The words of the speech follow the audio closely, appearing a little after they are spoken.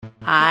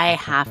I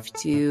have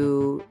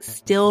to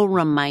still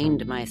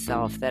remind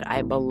myself that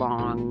I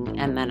belong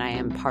and that I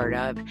am part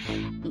of.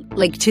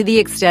 Like, to the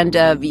extent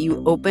of,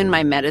 you open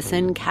my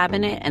medicine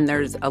cabinet and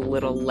there's a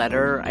little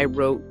letter I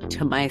wrote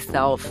to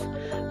myself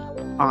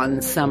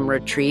on some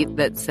retreat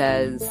that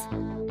says,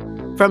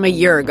 from a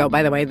year ago,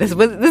 by the way, this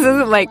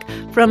isn't like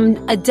from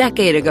a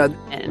decade ago.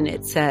 And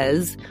it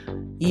says,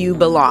 you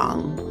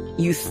belong.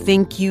 You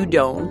think you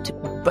don't,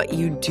 but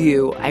you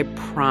do. I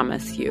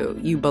promise you.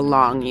 You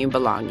belong, you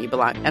belong, you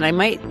belong. And I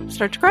might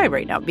start to cry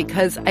right now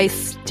because I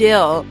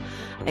still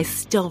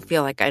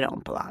feel like I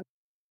don't belong.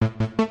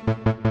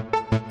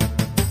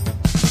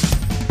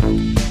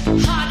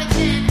 Harder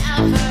than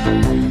ever.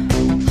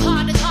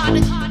 Harder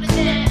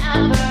than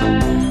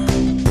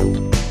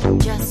ever.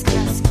 Just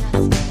get started.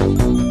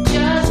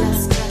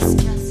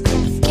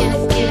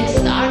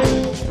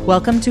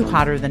 Welcome to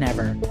Hotter Than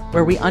Ever,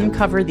 where we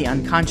uncover the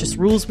unconscious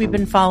rules we've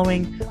been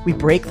following, we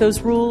break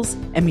those rules,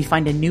 and we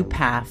find a new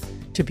path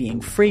to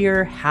being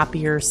freer,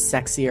 happier,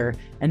 sexier,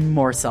 and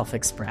more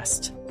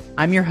self-expressed.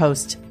 I'm your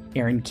host,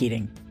 Erin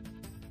Keating.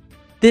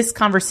 This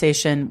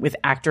conversation with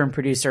actor and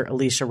producer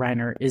Alysia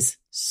Reiner is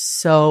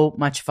so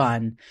much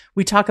fun.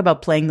 We talk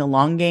about playing the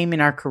long game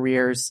in our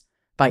careers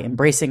by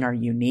embracing our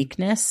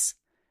uniqueness,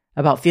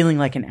 about feeling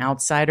like an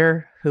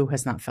outsider who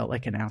has not felt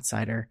like an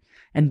outsider,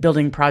 and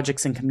building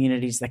projects and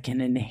communities that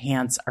can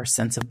enhance our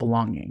sense of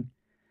belonging.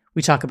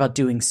 We talk about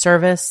doing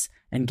service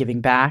and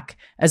giving back,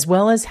 as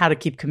well as how to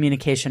keep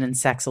communication and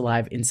sex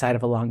alive inside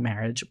of a long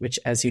marriage, which,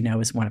 as you know,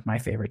 is one of my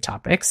favorite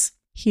topics.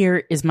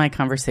 Here is my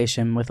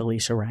conversation with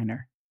Alysia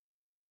Reiner.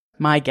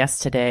 My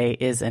guest today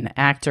is an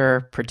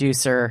actor,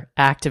 producer,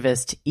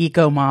 activist,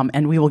 eco-mom,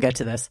 and we will get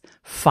to this,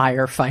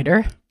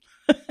 firefighter.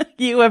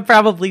 You have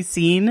probably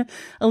seen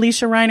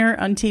Alysia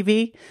Reiner on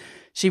TV.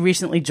 She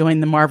recently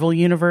joined the Marvel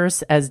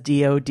Universe as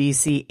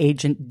DODC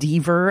Agent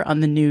Deaver on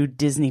the new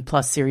Disney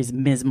Plus series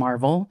Ms.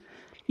 Marvel.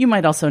 You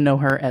might also know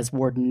her as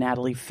Warden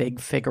Natalie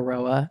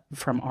Figueroa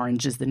from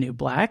Orange is the New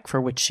Black,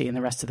 for which she and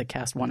the rest of the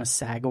cast won a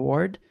SAG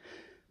award.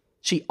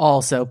 She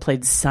also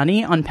played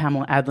Sunny on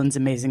Pamela Adlin's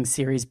amazing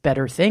series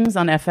Better Things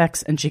on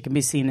FX, and she can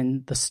be seen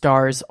in the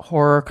Starz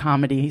horror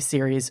comedy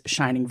series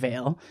Shining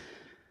Vale.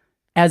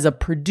 As a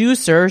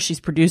producer, she's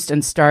produced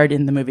and starred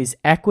in the movies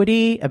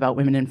Equity, about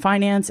women in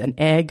finance, and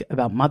Egg,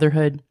 about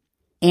motherhood.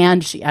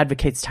 And she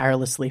advocates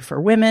tirelessly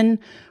for women,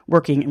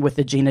 working with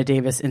the Gina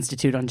Davis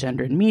Institute on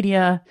Gender and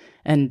Media.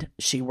 And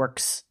she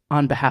works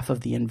on behalf of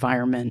the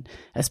environment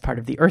as part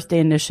of the Earth Day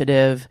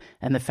Initiative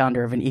and the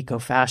founder of an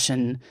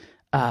eco-fashion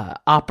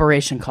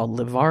operation called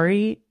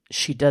Livari.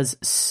 She does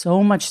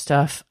so much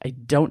stuff. I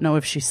don't know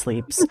if she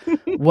sleeps.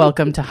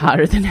 Welcome to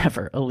Hotter Than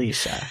Ever,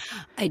 Alysia.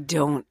 I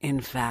don't,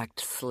 in fact,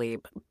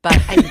 sleep, but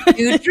I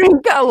do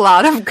drink a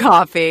lot of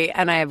coffee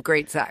and I have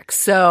great sex.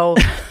 So,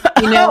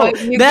 you know,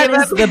 that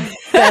is the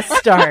best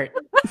start.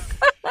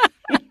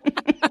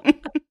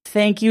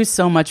 Thank you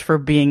so much for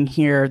being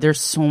here. There's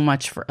so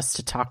much for us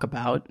to talk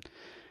about.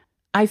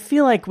 I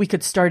feel like we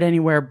could start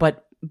anywhere,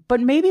 but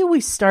maybe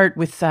we start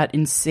with that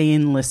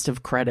insane list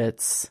of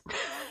credits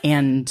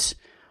and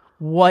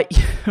what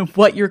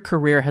your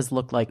career has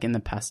looked like in the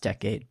past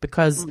decade,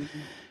 because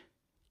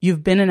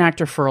you've been an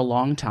actor for a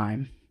long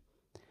time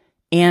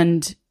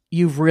and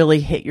you've really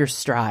hit your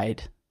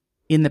stride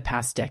in the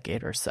past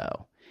decade or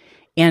so.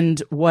 And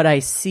what I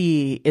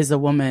see is a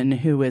woman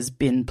who has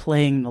been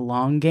playing the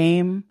long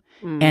game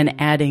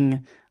and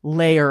adding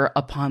layer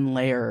upon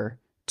layer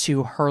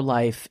to her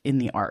life in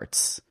the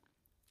arts.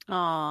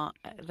 Oh,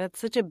 that's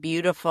such a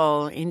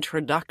beautiful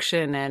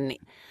introduction. And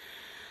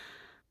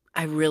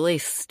I really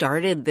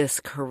started this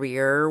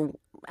career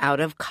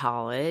out of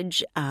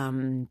college.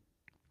 And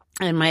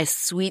my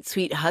sweet,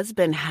 sweet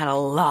husband had a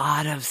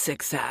lot of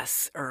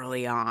success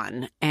early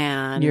on.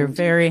 And your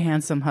very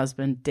handsome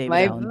husband, David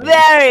Allen Bache. My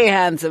very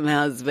handsome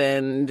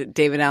husband,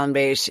 David Allen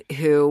Bache,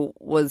 who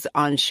was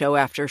on show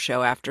after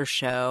show after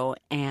show.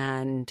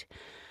 And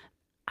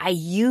I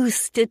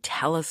used to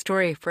tell a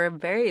story for a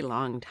very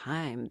long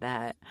time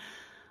that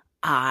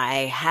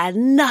I had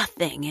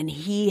nothing and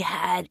he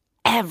had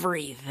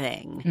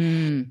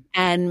everything.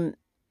 And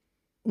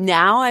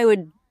now I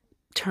would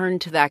turn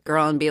to that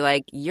girl and be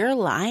like, you're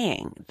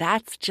lying.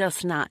 That's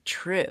just not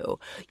true.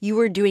 You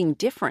were doing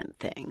different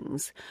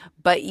things,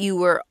 but you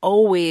were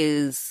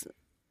always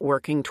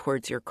working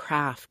towards your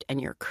craft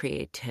and your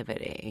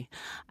creativity.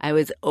 I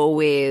was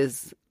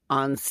always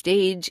on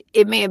stage.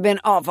 It may have been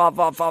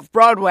off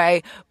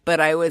Broadway, but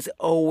I was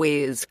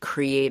always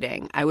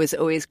creating. I was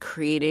always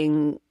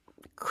creating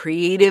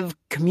creative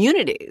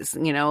communities,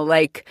 you know,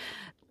 like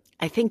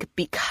I think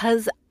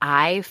because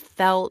I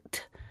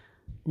felt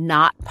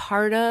not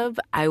part of,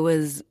 I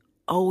was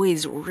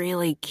always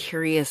really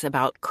curious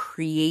about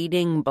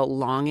creating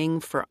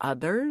belonging for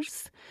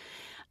others.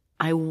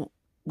 I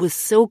was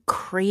so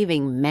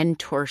craving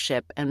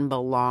mentorship and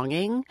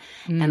belonging,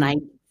 and I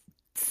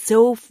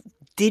so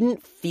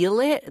didn't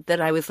feel it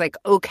that I was like,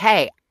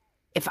 okay,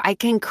 if I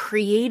can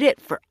create it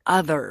for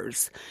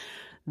others,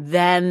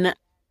 then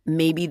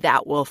maybe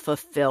that will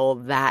fulfill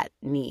that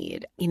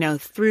need.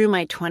 Through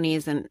my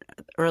 20s and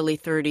early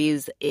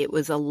 30s, it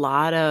was a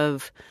lot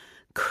of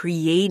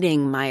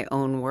creating my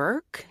own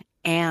work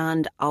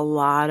and a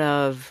lot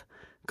of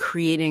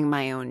creating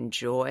my own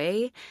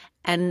joy.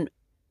 And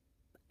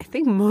I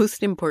think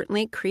most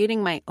importantly,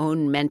 creating my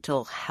own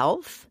mental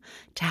health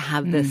to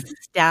have the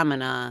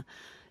stamina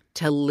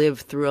to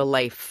live through a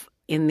life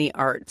in the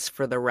arts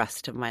for the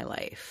rest of my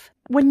life.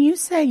 When you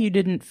say you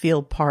didn't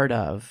feel part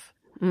of,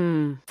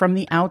 from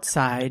the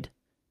outside,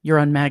 you're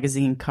on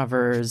magazine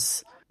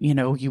covers,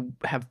 you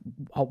have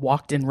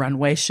walked in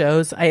runway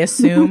shows, I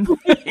assume.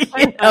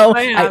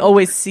 I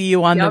always see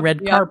you on the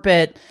red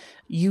carpet.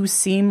 You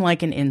seem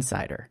like an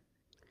insider.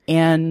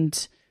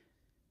 And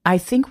I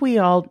think we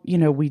all,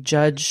 we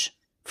judge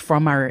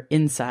from our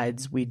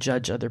insides, we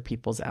judge other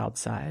people's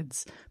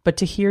outsides. But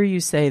to hear you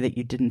say that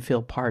you didn't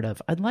feel part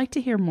of, I'd like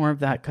to hear more of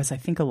that, because I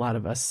think a lot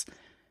of us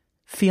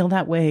feel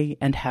that way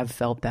and have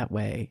felt that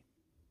way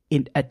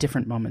at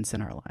different moments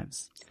in our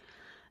lives.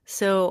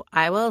 So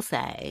I will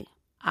say,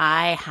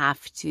 I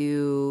have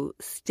to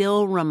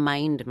still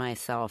remind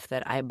myself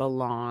that I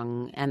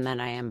belong and that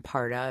I am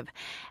part of.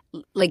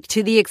 Like,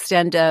 to the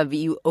extent of,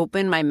 you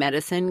open my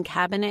medicine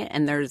cabinet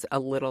and there's a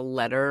little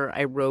letter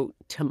I wrote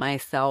to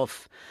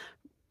myself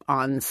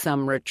on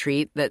some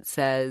retreat that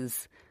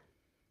says,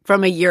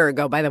 from a year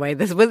ago, by the way,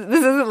 this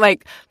isn't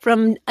like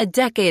from a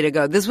decade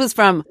ago. This was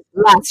from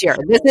last year.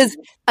 This is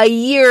a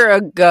year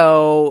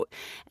ago.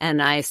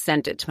 And I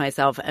sent it to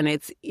myself, and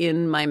it's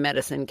in my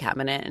medicine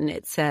cabinet, and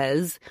it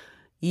says,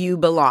 "You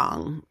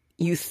belong.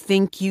 You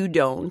think you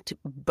don't,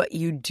 but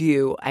you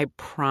do. I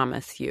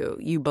promise you.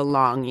 You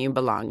belong, you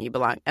belong, you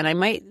belong." And I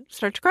might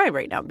start to cry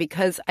right now,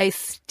 because I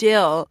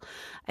still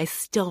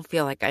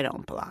feel like I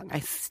don't belong. I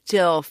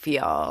still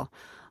feel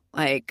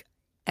like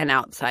an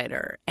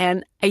outsider.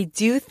 And I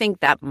do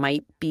think that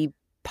might be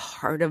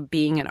part of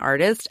being an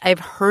artist. I've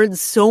heard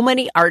so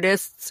many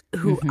artists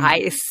who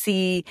I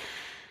see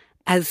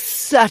as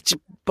such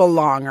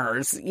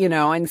belongers,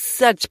 and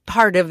such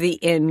part of the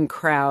in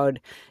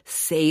crowd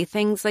say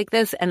things like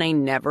this, and I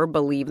never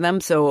believe them.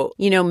 So,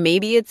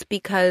 maybe it's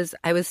because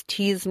I was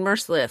teased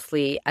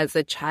mercilessly as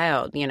a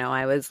child.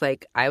 I was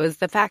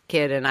the fat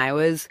kid, and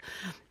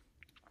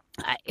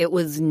it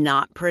was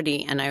not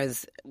pretty. And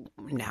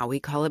now we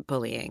call it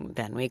bullying.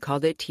 Then we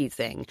called it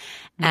teasing.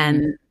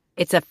 And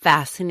it's a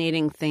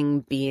fascinating thing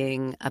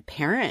being a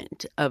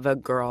parent of a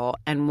girl.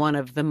 And one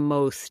of the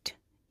most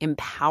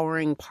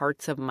empowering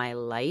parts of my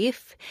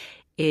life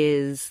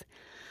is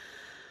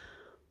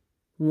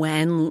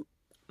when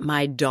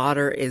my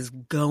daughter is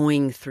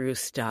going through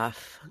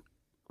stuff,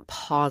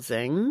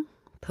 pausing,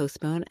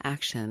 postpone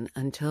action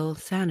until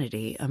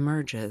sanity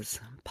emerges.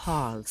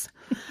 Pause.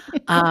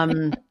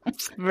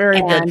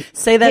 Very good.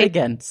 Say that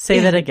again. Say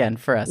that again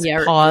for us.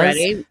 Yeah, Pause.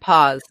 ready?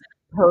 Pause.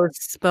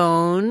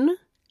 Postpone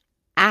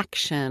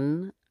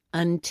action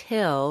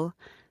until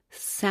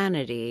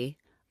sanity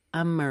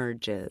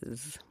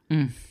emerges.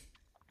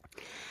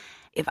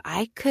 If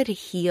I could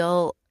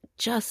heal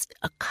just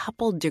a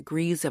couple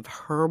degrees of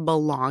her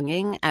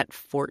belonging at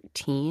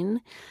 14,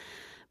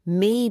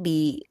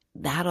 maybe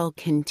that'll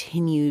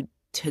continue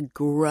to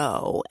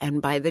grow.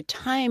 And by the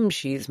time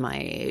she's my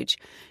age,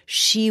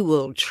 she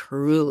will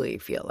truly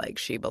feel like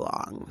she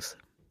belongs.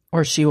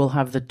 Or she will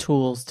have the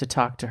tools to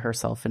talk to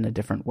herself in a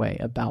different way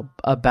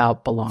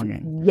about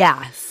belonging.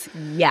 Yes.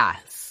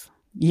 Yes.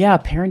 Yeah,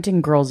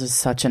 parenting girls is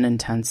such an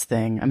intense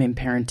thing. I mean,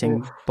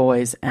 parenting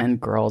boys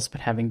and girls, but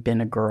having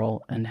been a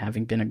girl and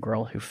having been a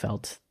girl who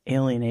felt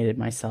alienated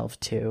myself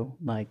too,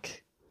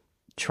 like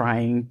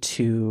trying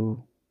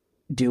to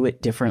do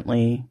it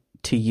differently,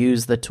 to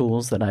use the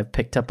tools that I've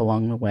picked up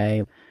along the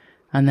way.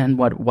 And then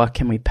what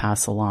can we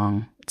pass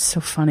along? It's so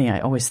funny.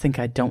 I always think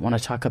I don't want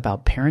to talk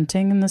about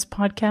parenting in this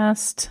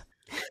podcast.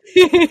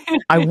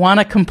 I want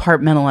to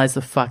compartmentalize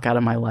the fuck out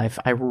of my life.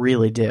 I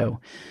really do.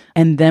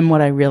 And then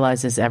what I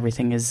realize is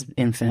everything is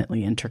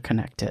infinitely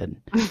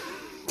interconnected.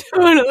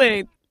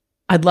 Totally.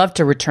 I'd love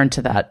to return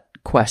to that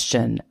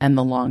question and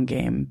the long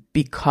game,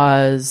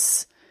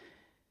 because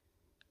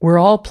we're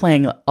all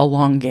playing a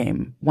long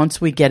game.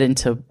 Once we get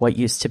into what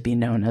used to be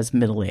known as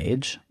middle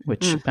age,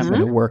 which I'm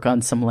going to work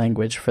on some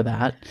language for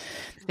that.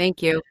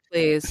 Thank you.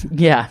 Please.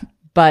 Yeah.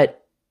 But,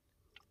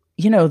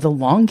 the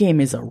long game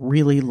is a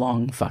really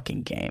long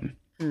fucking game.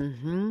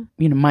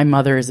 My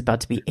mother is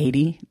about to be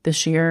 80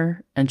 this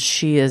year, and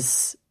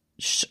she's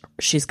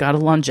got a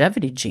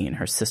longevity gene.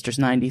 Her sister's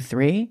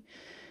 93.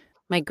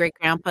 My great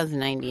grandpa's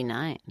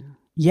 99.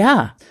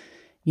 Yeah.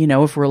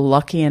 If we're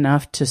lucky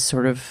enough to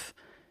sort of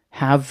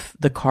have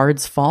the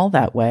cards fall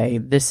that way,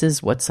 this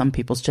is what some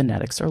people's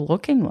genetics are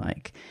looking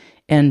like.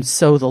 And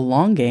so the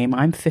long game,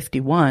 I'm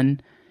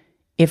 51.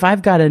 If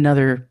I've got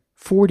another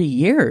 40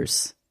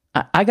 years,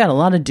 I got a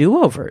lot of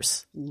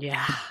do-overs.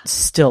 Yeah.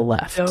 Still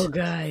left. So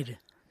good.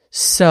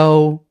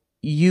 So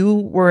you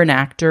were an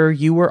actor.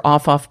 You were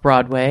off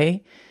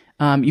Broadway.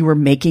 You were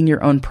making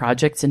your own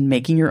projects and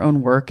making your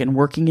own work and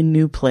working in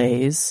new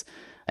plays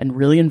and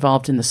really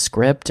involved in the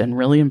script and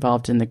really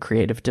involved in the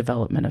creative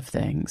development of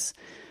things.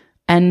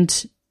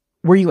 And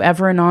Were you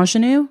ever an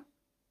ingenue?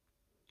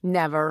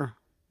 Never,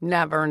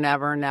 never,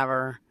 never,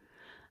 never.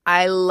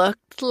 I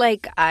looked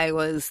like I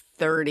was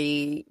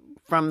 30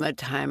 from the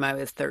time I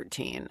was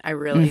 13. I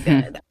really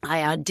did.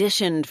 I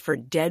auditioned for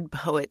Dead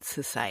Poets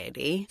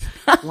Society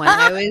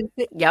when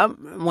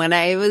when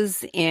I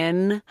was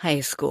in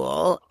high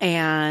school,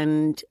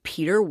 and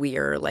Peter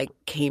Weir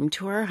came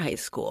to our high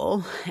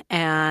school,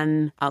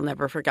 and I'll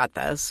never forget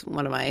this,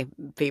 one of my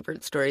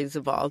favorite stories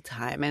of all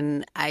time.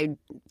 And I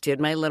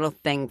did my little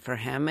thing for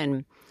him,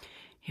 and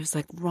he was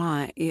like,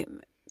 "Right,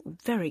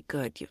 very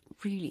good. You're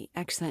really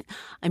excellent.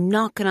 I'm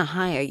not going to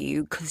hire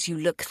you because you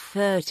look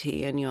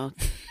 30 and you're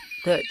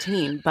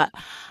 13, but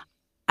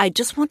I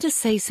just want to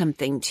say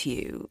something to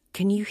you.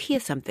 Can you hear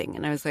something?"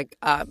 And I was like,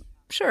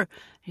 sure.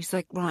 He's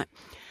like, "Right,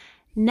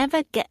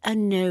 never get a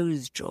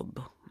nose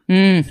job."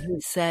 He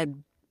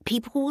said,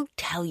 "People will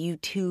tell you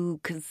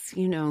to because,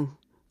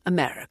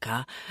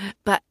 America,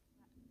 but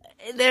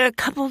there are a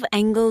couple of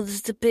angles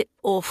it's a bit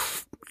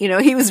off."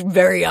 He was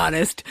very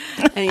honest.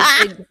 And he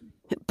said,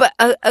 "But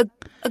a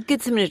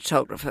good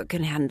cinematographer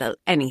can handle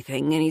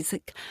anything." And he's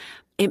like,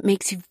 "It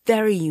makes you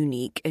very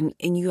unique, and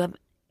you're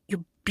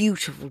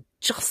beautiful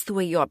just the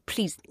way you are.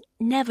 Please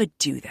never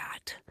do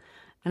that."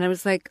 And I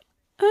was like,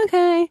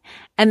 okay.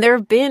 And there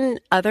have been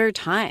other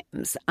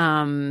times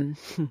when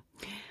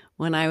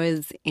I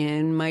was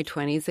in my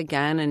 20s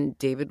again, and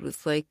David was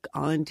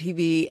on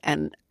TV,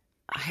 and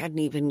I hadn't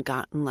even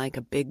gotten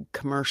a big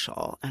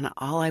commercial, and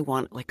all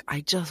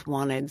I just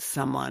wanted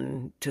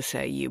someone to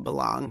say, "You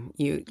belong.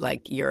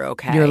 You're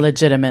okay. You're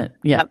legitimate."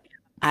 Yeah. Yep.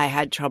 I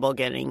had trouble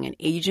getting an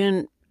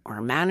agent or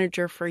a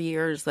manager for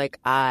years.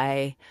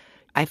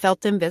 I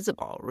felt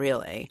invisible,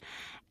 really.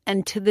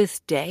 And to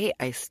this day,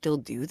 I still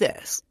do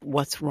this.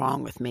 What's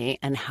wrong with me,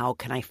 and how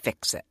can I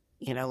fix it?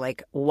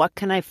 What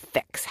can I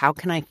fix? How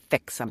can I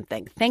fix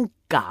something? Thank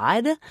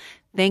God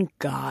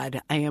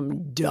I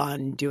am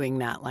done doing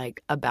that,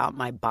 about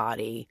my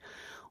body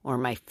or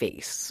my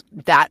face.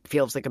 That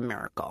feels like a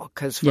miracle,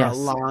 because for a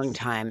long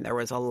time, there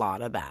was a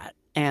lot of that.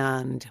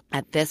 And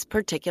at this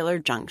particular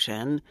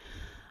junction,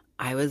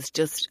 I was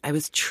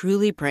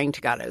truly praying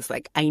to God. I was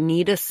like, I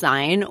need a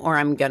sign or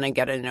I'm going to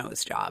get a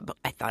nose job.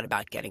 I thought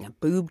about getting a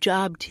boob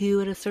job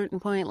too at a certain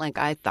point.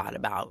 I thought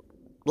about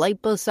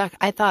liposuction.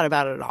 I thought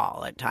about it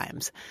all at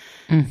times.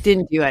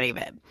 Didn't do any of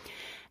it.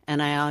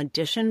 And I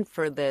auditioned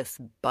for this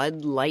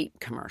Bud Light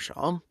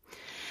commercial.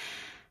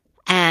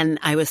 And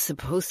I was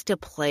supposed to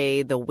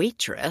play the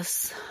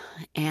waitress.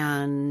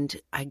 And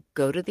I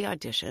go to the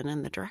audition,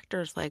 and the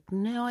director's like,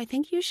 "No, I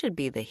think you should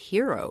be the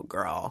hero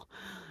girl."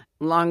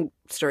 Long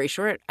story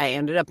short, I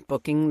ended up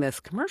booking this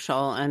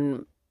commercial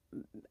and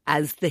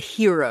as the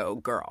hero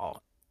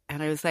girl.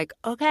 And I was like,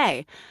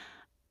 okay,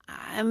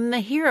 I'm the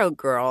hero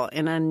girl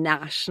in a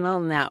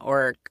national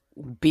network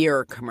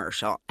beer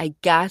commercial. I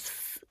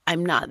guess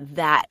I'm not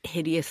that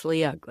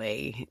hideously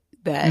ugly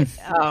that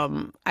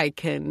I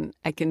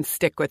can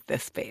stick with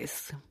this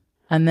space.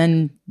 And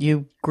then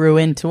you grew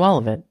into all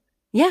of it.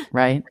 Yeah.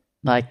 Right?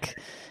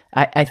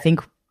 I think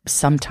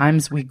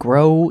sometimes we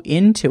grow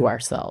into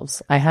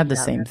ourselves. I had the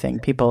same thing.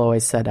 People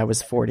always said I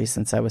was 40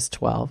 since I was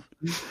 12.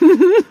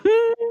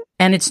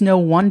 And it's no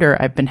wonder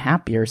I've been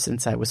happier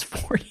since I was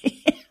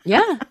 40.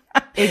 Yeah.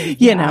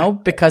 Exactly.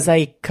 Because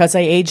I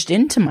aged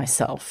into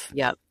myself.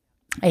 Yep.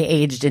 I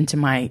aged into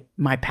my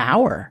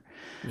power.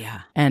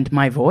 Yeah. And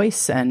my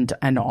voice and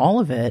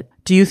all of it.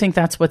 Do you think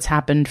that's what's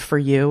happened for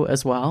you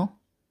as well?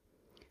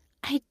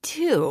 I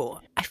do.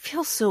 I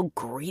feel so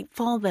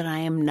grateful that I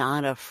am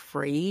not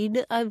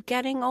afraid of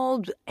getting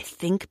old. I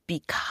think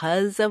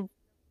because of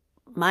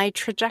my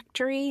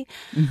trajectory,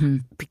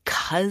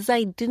 because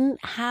I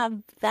didn't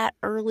have that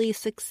early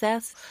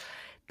success,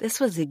 this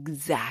was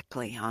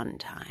exactly on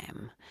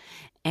time.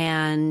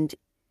 And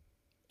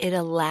it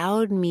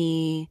allowed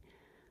me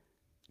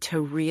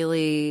to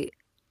really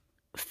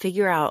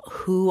figure out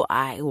who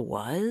I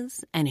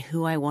was and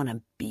who I want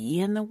to be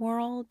in the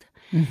world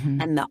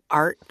and the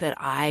art that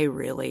I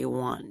really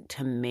want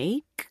to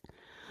make.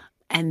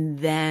 And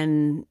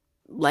then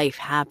life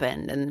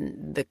happened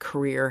and the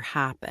career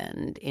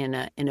happened in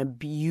a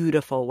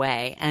beautiful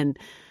way. And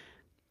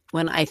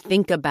when I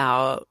think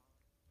about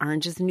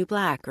Orange is the New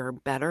Black or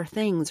Better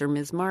Things or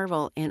Ms.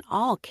 Marvel, in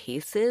all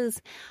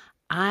cases,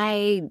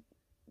 I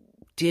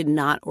did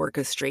not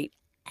orchestrate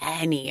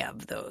any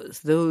of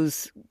those.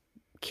 Those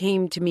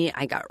came to me.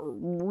 I got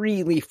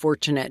really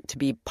fortunate to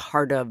be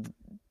part of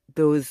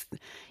those,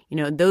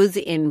 those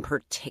in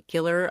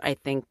particular. I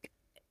think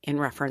in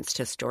reference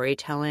to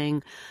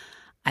storytelling,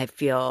 I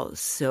feel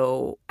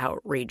so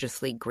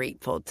outrageously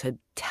grateful to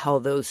tell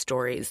those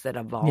stories that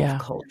evolve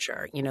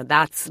culture.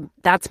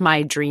 That's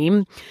my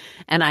dream.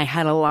 And I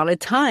had a lot of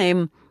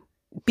time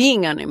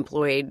being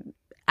unemployed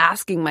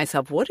asking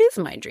myself, what is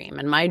my dream?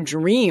 And my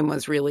dream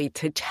was really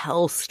to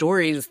tell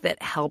stories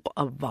that help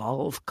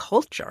evolve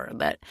culture,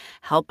 that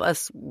help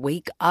us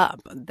wake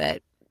up,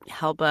 that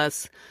help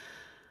us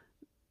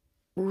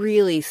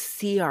really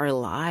see our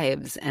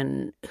lives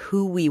and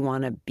who we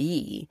want to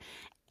be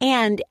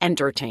and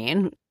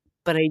entertain.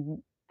 But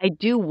I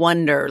do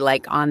wonder,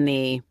 on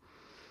the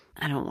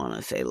I don't want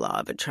to say law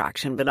of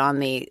attraction, but on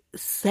the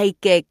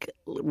psychic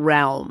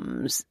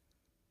realms,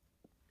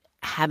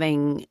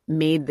 having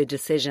made the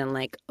decision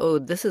like, oh,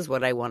 this is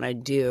what I want to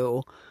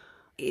do,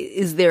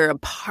 is there a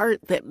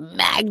part that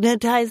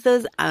magnetized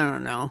those? I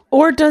don't know.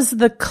 Or does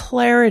the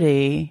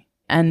clarity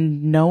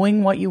and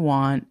knowing what you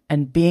want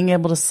and being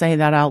able to say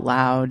that out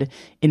loud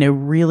in a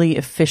really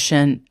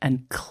efficient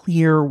and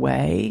clear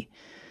way,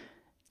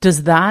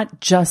 does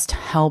that just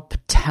help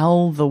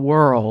tell the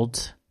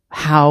world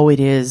how it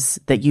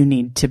is that you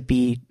need to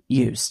be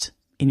used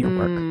in your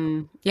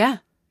work? Yeah.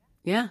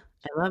 Yeah.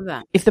 I love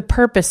that. If the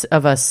purpose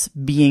of us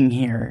being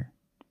here,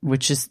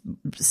 which is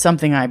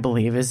something I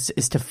believe is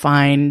to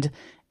find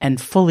and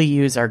fully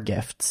use our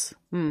gifts,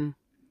 the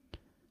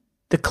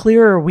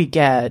clearer we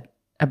get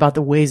about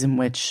the ways in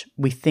which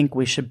we think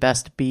we should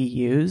best be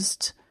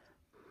used,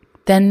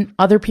 then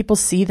other people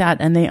see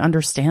that and they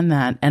understand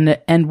that.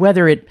 And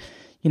whether it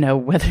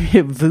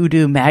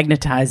voodoo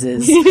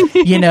magnetizes,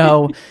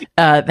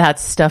 that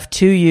stuff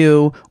to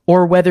you,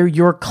 or whether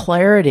your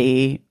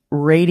clarity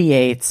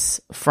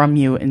radiates from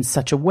you in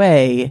such a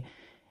way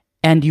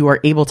and you are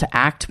able to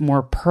act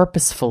more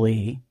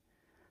purposefully,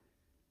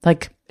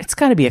 like it's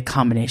got to be a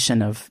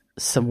combination of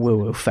some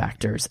woo-woo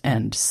factors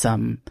and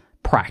some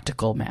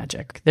practical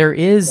magic. There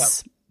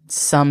is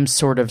some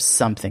sort of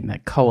something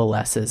that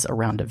coalesces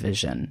around a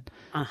vision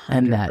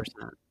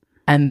 100%.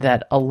 and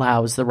that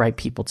allows the right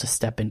people to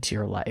step into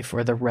your life,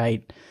 or the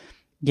right,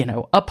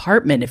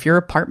 apartment, if you're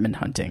apartment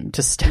hunting,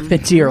 to step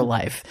into your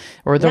life,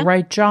 or the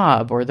right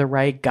job, or the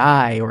right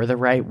guy, or the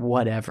right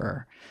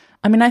whatever.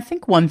 I mean, I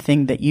think one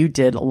thing that you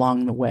did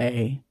along the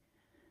way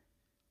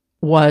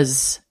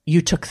was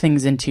you took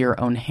things into your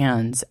own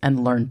hands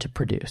and learned to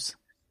produce.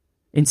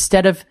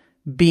 Instead of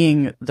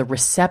being the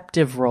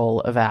receptive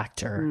role of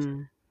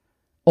actor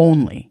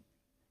only,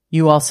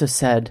 you also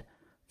said,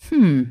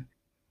 I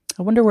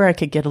wonder where I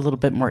could get a little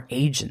bit more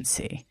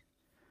agency.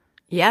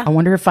 Yeah. I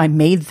wonder if I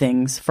made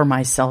things for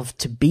myself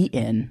to be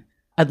in.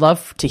 I'd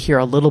love to hear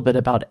a little bit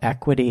about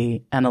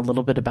Equity and a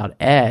little bit about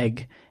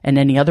Egg and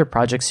any other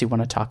projects you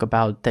want to talk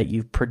about that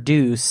you've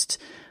produced,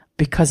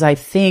 because I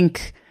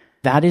think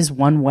that is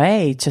one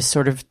way to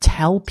sort of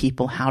tell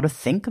people how to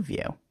think of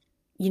you.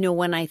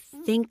 When I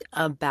think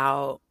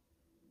about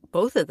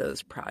both of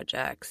those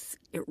projects,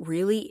 it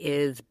really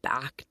is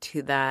back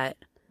to that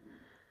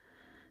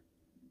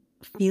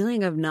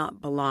feeling of not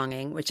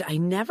belonging, which I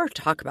never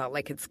talk about.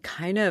 Like, it's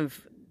kind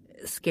of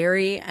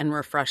scary and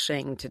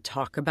refreshing to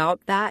talk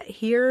about that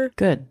here.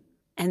 Good.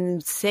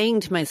 And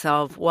saying to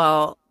myself,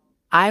 well,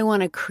 I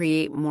want to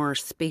create more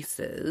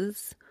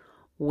spaces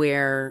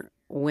where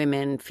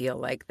women feel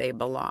like they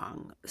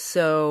belong.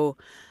 So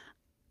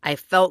I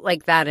felt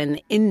like that in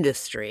the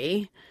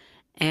industry.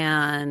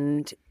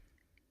 And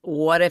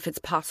what if it's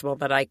possible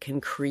that I can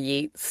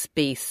create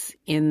space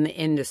in the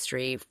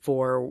industry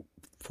for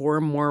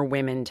more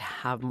women to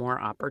have more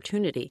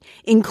opportunity,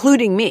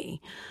 including me.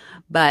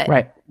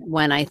 But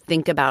when I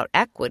think about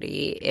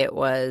Equity, it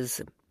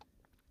was,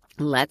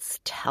 let's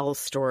tell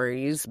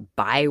stories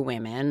by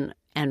women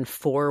and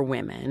for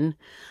women,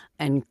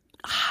 and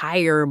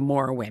hire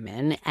more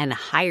women and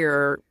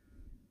hire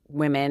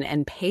women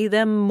and pay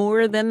them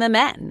more than the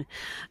men,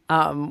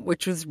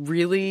 which was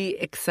really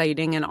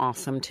exciting and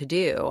awesome to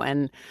do.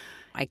 And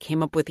I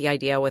came up with the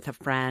idea with a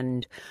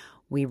friend.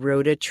 We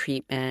wrote a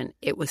treatment.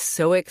 It was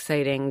so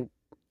exciting.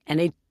 And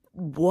it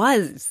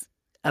was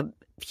a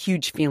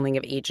huge feeling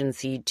of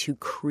agency to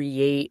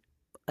create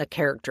a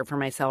character for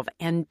myself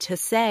and to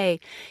say,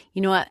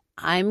 you know what,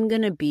 I'm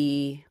going to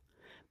be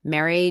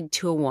married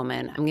to a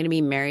woman. I'm going to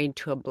be married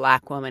to a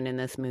Black woman in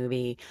this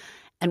movie.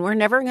 And we're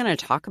never going to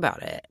talk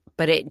about it,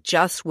 but it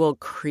just will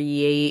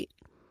create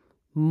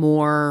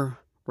more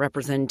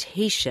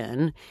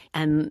representation.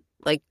 And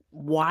like,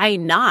 why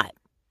not?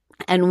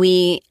 And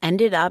we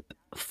ended up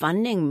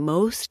funding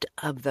most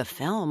of the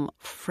film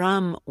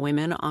from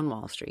Women on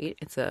Wall Street.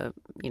 It's a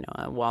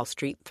Wall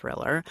Street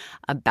thriller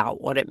about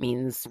what it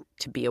means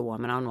to be a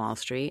woman on Wall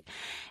Street.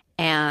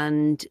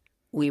 And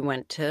we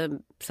went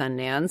to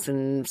Sundance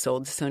and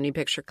sold to Sony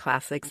Picture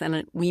Classics,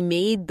 and we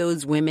made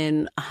those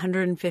women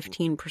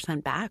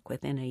 115% back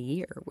within a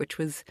year, which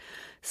was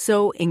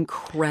so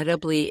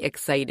incredibly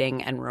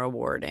exciting and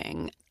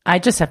rewarding. I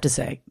just have to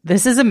say,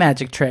 this is a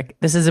magic trick.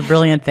 This is a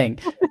brilliant thing.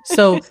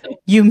 So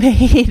you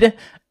made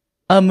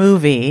a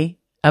movie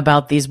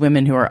about these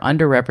women who are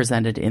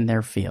underrepresented in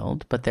their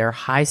field, but they're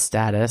high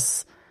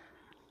status,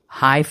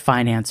 high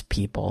finance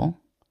people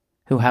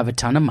who have a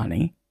ton of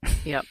money.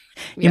 Yep.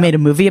 You made a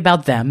movie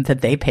about them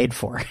that they paid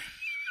for.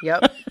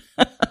 Yep.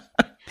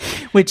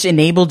 Which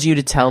enabled you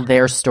to tell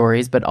their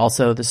stories, but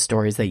also the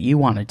stories that you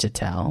wanted to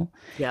tell.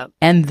 Yep.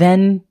 And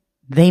then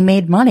they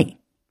made money.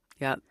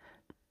 Yep.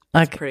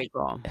 Like, it's pretty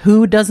cool.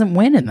 Who doesn't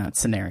win in that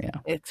scenario?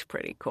 It's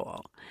pretty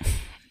cool.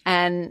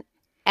 And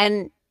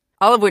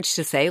all of which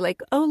to say,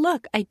 like, oh,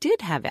 look, I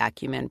did have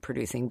acumen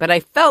producing, but I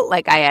felt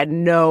like I had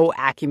no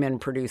acumen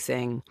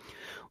producing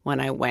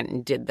when I went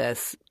and did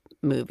this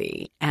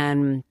movie.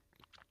 And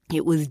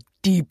it was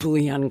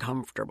deeply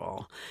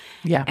uncomfortable.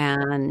 Yeah.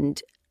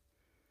 And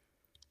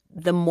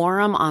the more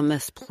I'm on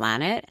this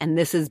planet, and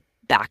this is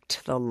back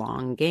to the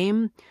long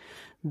game,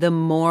 the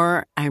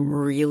more I'm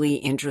really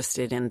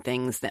interested in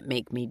things that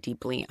make me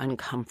deeply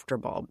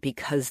uncomfortable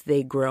because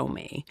they grow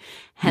me.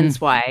 Hence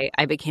why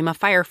I became a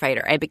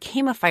firefighter. I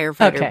became a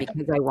firefighter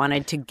because I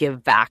wanted to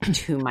give back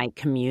to my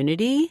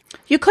community.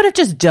 You could have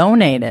just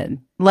donated.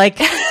 Like,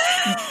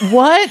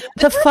 what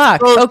the fuck?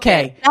 bullshit.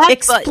 Okay, That's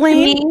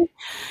explain. to me,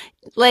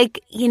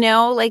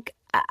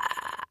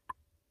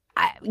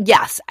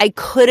 yes, I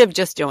could have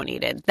just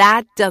donated.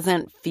 That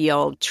doesn't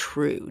feel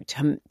true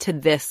to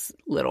this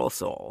little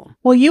soul.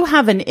 Well, you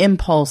have an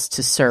impulse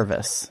to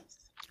service.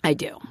 I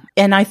do.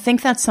 And I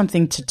think that's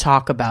something to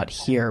talk about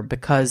here,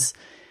 because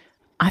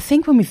I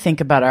think when we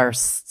think about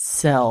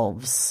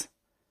ourselves,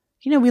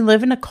 we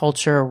live in a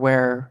culture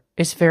where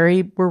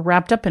we're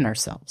wrapped up in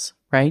ourselves,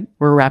 right?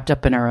 We're wrapped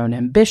up in our own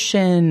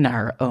ambition,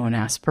 our own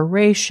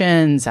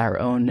aspirations, our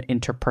own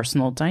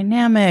interpersonal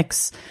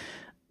dynamics,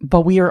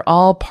 but we are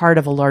all part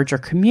of a larger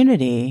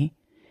community.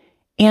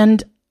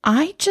 And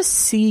I just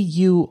see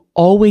you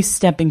always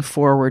stepping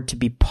forward to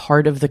be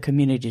part of the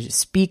community, to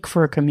speak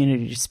for a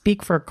community, to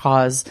speak for a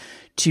cause,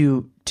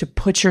 to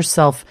put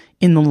yourself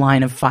in the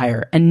line of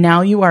fire. And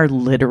now you are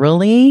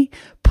literally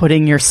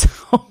putting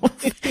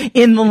yourself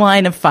in the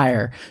line of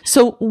fire.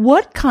 So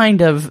what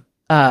kind of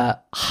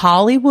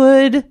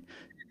Hollywood,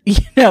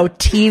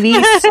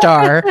 TV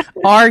star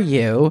are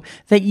you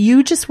that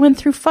you just went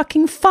through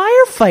fucking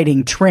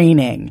firefighting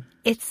training?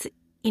 It's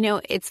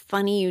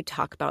funny you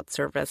talk about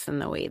service in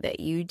the way that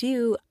you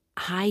do.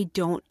 I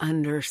don't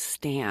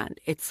understand.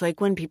 It's like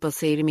when people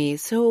say to me,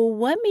 so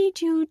what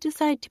made you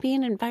decide to be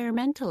an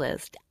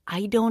environmentalist?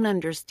 I don't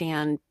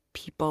understand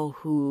people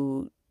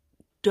who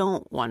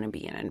don't want to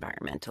be an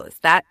environmentalist.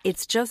 That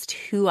it's just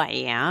who I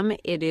am.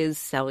 It is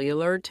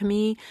cellular to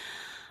me.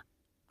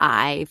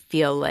 I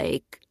feel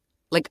like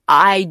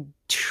I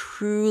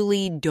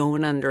truly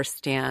don't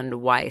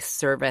understand why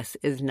service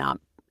is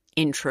not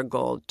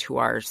integral to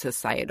our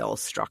societal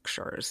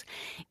structures.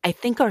 I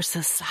think our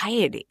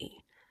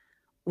society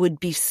would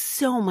be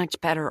so much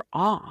better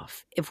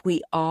off if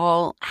we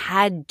all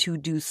had to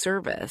do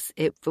service.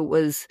 If it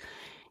was,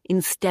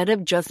 instead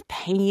of just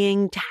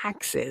paying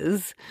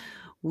taxes,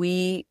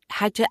 we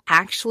had to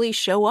actually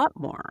show up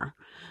more.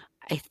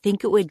 I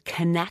think it would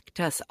connect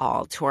us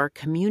all to our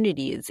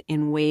communities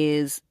in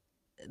ways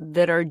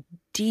that are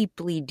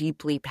deeply,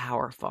 deeply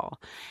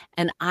powerful.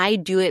 And I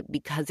do it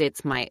because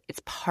it's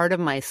part of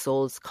my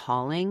soul's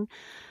calling.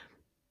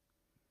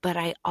 But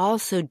I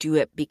also do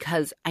it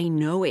because I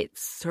know it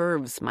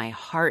serves my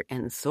heart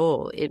and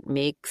soul. It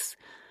makes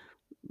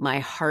my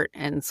heart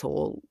and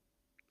soul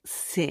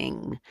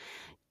sing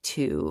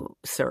to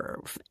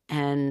serve.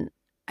 And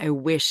I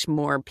wish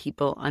more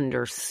people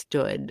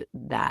understood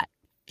that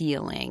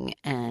feeling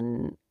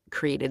and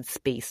created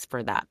space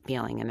for that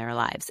feeling in their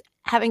lives.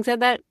 Having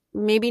said that,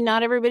 maybe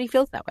not everybody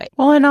feels that way.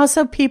 Well, and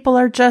also people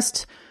are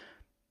just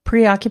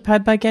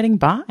preoccupied by getting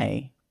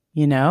by,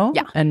 Yeah.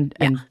 and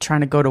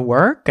trying to go to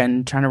work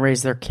and trying to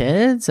raise their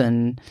kids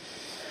and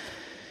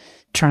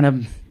trying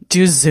to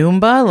do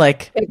Zumba.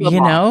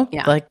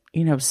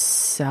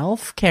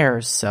 Self-care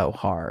is so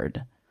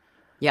hard.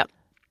 Yep.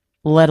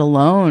 Let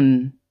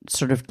alone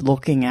sort of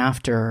looking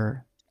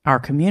after our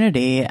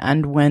community.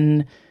 And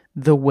when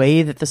the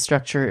way that the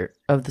structure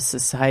of the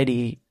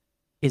society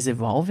is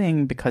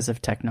evolving because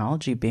of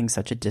technology being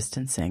such a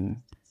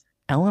distancing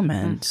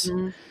element,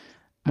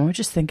 I would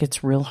just think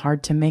it's real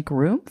hard to make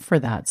room for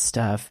that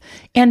stuff.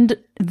 And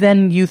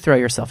then you throw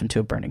yourself into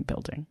a burning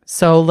building.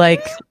 So,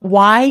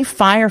 why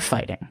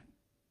firefighting?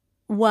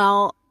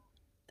 Well,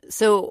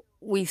 so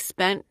we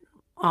spent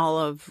all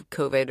of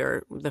COVID,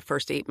 or the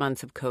first 8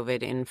 months of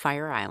COVID, in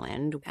Fire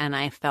Island, and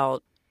I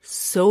felt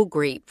so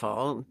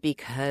grateful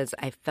because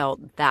I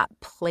felt that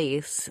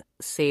place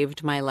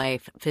saved my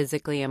life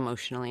physically,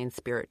 emotionally, and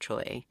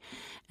spiritually.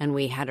 And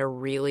we had a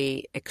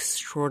really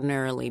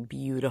extraordinarily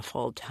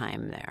beautiful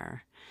time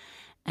there.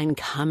 And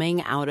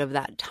coming out of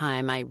that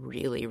time, I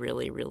really,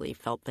 really, really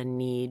felt the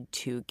need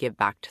to give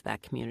back to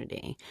that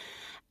community.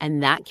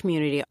 And that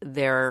community,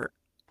 there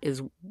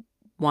is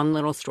one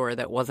little store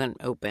that wasn't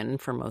open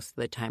for most of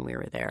the time we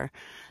were there.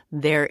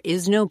 There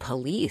is no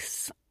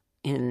police.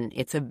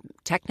 It's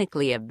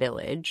technically a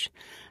village.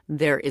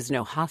 There is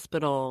no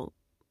hospital.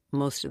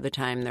 Most of the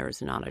time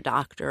there's not a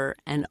doctor,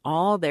 and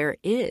all there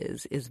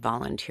is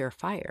volunteer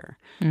fire.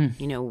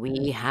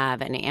 We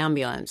have an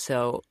ambulance,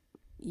 so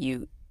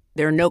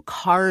there are no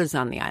cars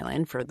on the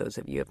island for those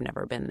of you who have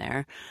never been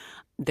there.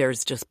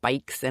 There's just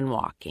bikes and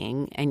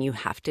walking, and you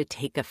have to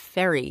take a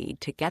ferry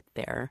to get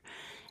there.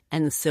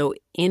 And so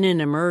in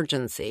an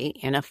emergency,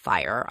 in a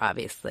fire,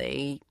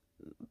 obviously,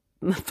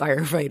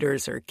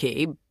 firefighters are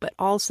key, but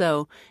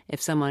also if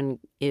someone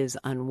is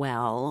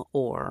unwell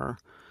or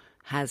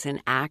has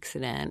an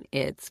accident,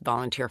 it's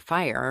volunteer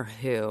fire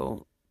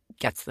who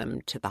gets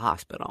them to the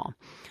hospital.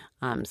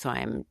 So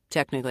I'm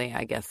technically,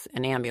 I guess,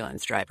 an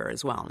ambulance driver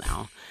as well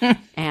now.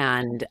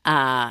 And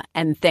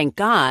thank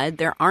God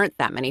there aren't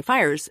that many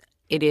fires.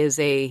 It is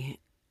a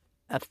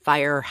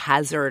fire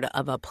hazard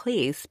of a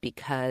place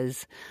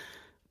because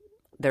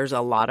there's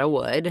a lot of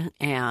wood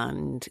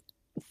and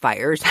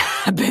fires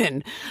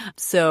happen.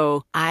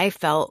 So I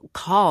felt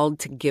called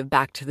to give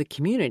back to the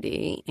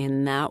community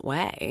in that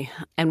way.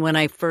 And when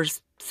I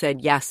first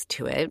said yes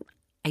to it,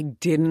 I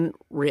didn't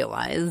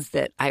realize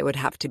that I would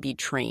have to be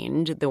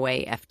trained the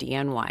way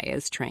FDNY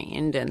is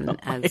trained. And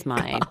as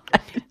my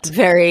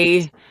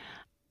very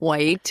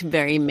white,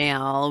 very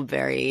male,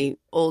 very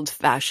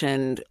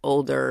old-fashioned,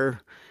 older,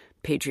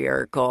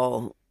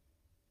 patriarchal,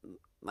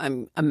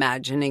 I'm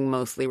imagining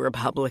mostly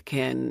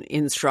Republican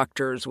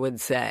instructors would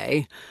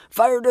say,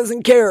 fire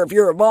doesn't care if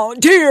you're a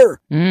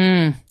volunteer.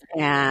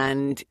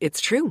 And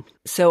it's true.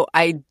 So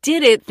I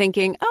did it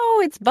thinking,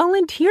 oh, it's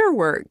volunteer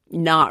work,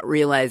 not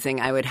realizing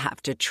I would have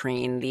to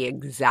train the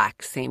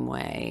exact same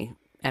way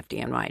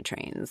FDNY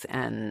trains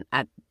and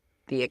at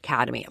the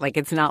academy. Like,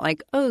 it's not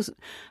like, oh,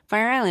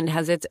 Fire Island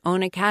has its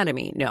own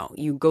academy. No,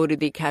 you go to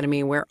the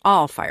academy where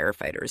all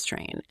firefighters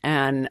train.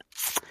 And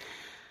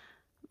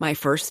my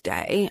first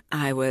day,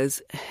 I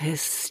was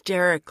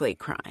hysterically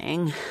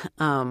crying.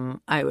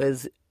 I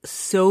was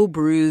so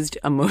bruised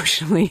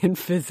emotionally and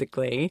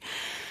physically.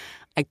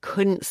 I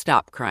couldn't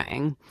stop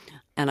crying.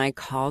 And I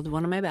called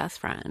one of my best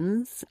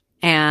friends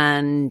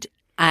and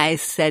I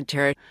said to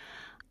her,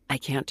 I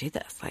can't do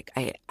this. Like,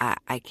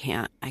 I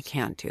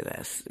can't do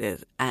this.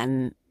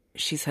 And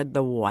she said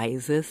the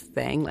wisest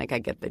thing, like I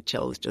get the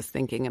chills just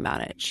thinking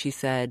about it. She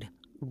said,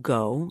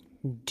 go,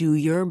 do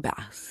your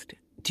best,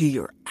 do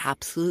your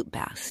absolute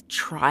best,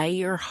 try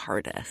your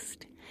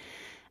hardest.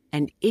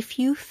 And if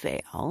you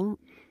fail,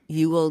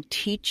 you will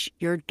teach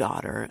your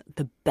daughter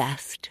the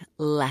best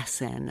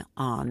lesson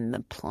on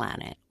the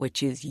planet,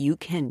 which is you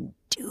can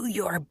do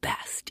your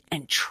best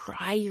and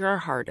try your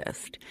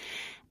hardest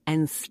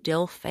and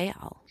still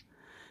fail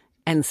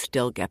and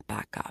still get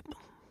back up.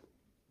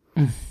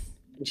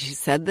 She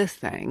said this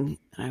thing,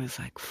 and I was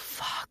like,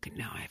 fuck,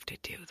 now I have to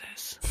do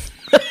this.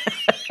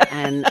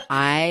 And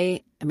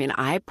I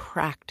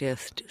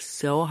practiced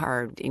so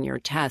hard. In your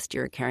test,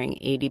 you're carrying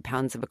 80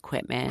 pounds of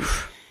equipment.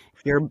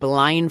 You're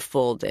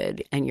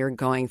blindfolded and you're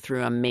going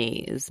through a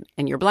maze.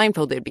 And you're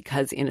blindfolded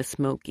because in a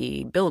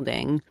smoky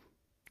building,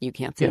 you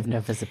can't see. You have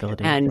no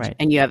visibility. And right.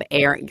 and you have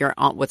air, you're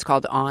on what's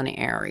called on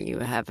air. You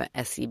have a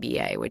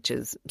SCBA, which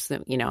is,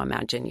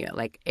 imagine you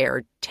like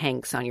air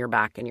tanks on your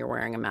back and you're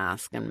wearing a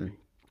mask and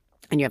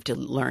you have to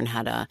learn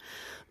how to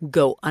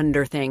go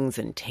under things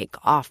and take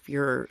off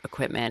your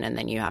equipment. And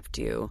then you have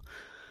to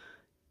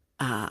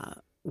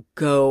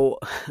go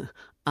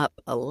up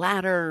a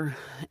ladder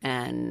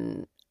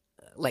and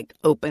like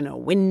open a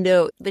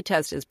window. The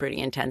test is pretty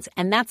intense.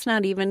 And that's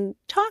not even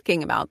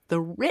talking about the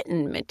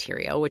written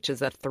material, which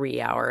is a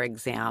 3-hour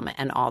exam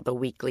and all the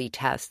weekly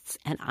tests.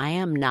 And I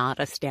am not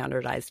a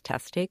standardized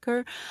test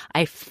taker.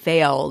 I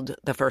failed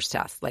the first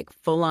test, like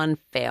full on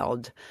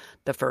failed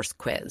the first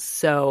quiz.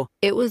 So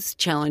it was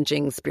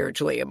challenging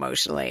spiritually,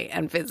 emotionally,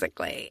 and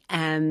physically.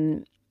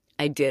 And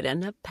I did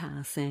end up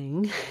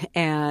passing.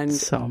 And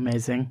so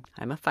amazing.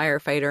 I'm a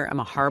firefighter. I'm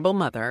a horrible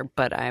mother,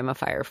 but I'm a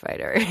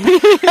firefighter.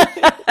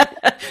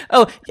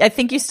 Oh, I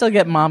think you still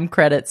get mom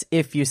credits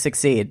if you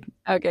succeed.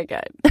 Okay,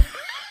 good.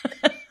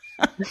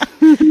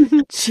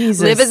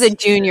 Jesus. Liv is a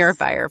junior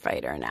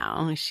firefighter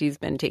now. She's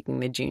been taking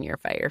the junior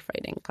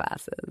firefighting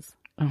classes.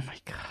 Oh my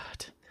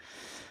God.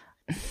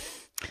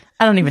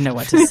 I don't even know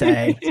what to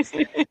say.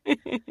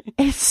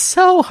 It's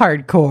so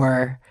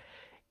hardcore.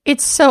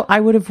 I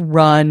would have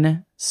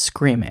run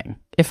screaming.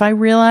 If I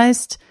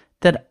realized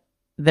that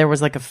there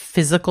was like a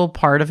physical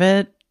part of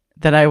it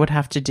that I would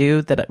have to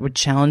do that would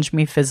challenge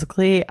me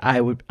physically, I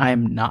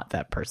am not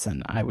that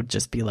person. I would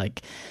just be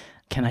like,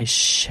 can I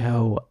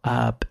show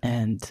up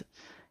and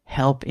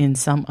help in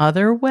some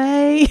other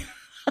way?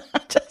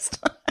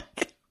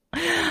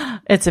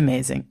 It's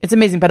amazing. It's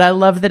amazing. But I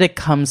love that it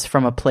comes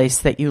from a place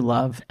that you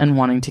love and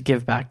wanting to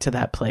give back to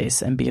that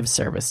place and be of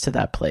service to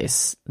that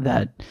place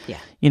that,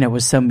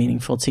 was so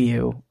meaningful to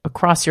you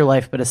across your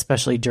life, but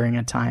especially during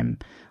a time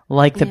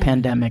like the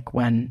pandemic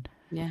when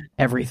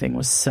everything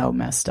was so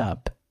messed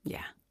up.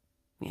 Yeah.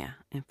 Yeah.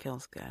 It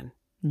feels good.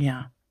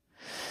 Yeah.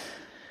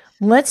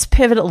 Let's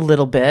pivot a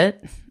little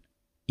bit.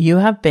 You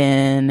have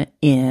been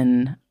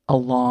in a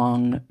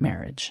long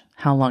marriage.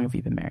 How long have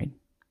you been married?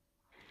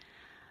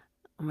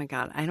 Oh my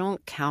God, I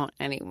don't count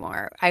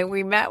anymore.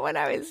 We met when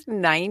I was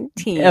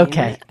 19.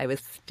 Okay. I was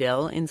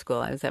still in school.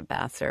 I was at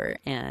Vassar,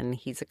 and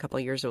he's a couple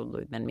years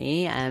older than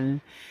me.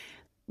 And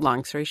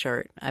long story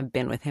short, I've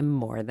been with him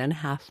more than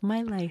half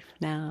my life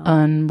now.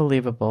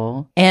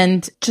 Unbelievable.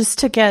 And just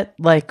to get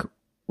like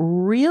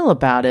real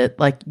about it,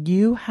 like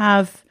you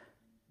have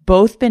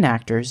both been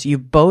actors.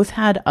 You've both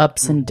had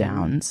ups and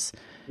downs.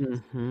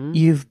 Mm-hmm.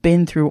 You've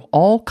been through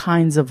all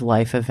kinds of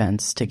life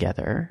events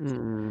together.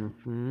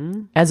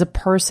 Mm-hmm. As a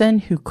person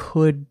who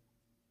could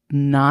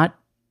not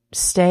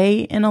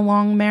stay in a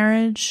long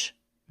marriage,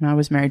 I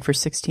was married for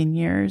 16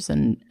 years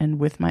and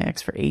with my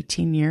ex for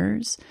 18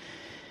 years.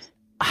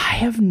 I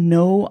have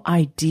no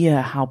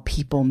idea how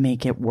people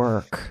make it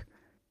work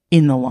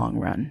in the long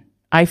run.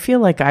 I feel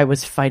like I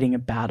was fighting a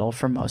battle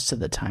for most of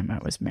the time I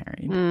was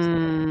married.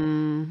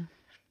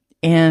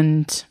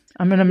 And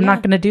I'm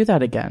not going to do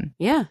that again.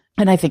 Yeah.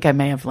 And I think I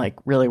may have like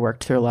really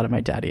worked through a lot of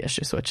my daddy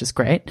issues, which is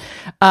great.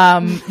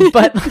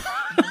 But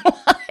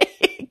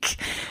like,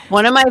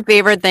 one of my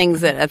favorite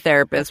things that a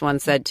therapist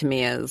once said to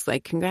me is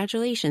like,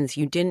 congratulations,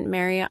 you didn't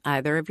marry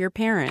either of your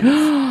parents.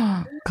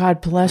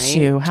 God bless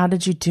Right? you. How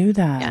did you do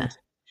that? Yeah.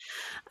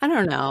 I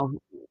don't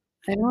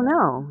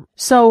know.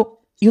 So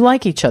you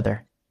like each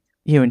other,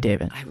 you and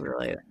David.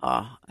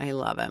 I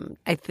love him.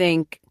 I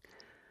think,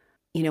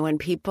 when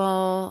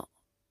people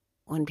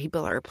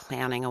are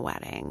planning a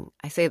wedding,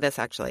 I say this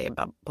actually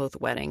about both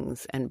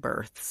weddings and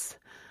births.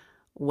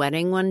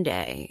 Wedding one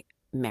day,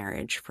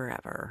 marriage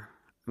forever.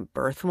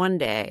 Birth one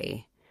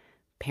day,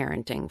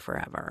 parenting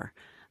forever.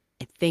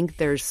 I think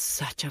there's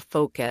such a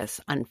focus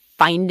on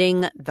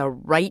finding the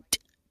right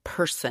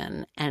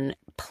person and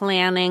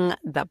planning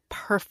the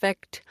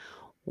perfect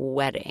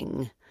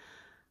wedding.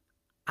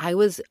 I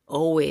was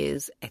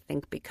always, I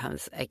think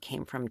because I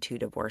came from 2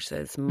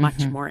 divorces,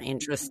 much more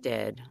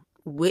interested.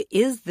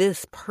 Is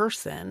this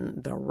person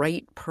the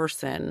right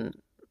person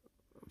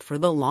for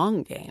the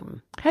long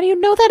game? How do you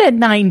know that at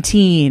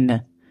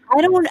 19?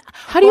 I don't.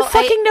 How do you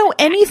fucking know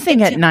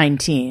anything at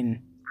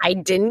 19?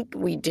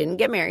 We didn't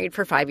get married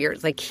for 5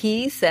 years. Like,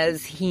 he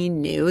says he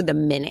knew the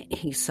minute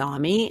he saw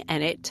me,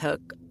 and it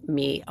took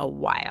me a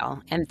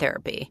while, and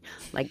therapy,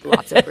 like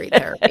lots of great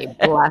therapy,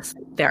 blessed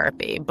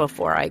therapy,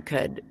 before I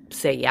could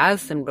say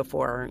yes, and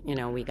before,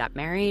 we got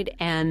married.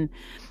 And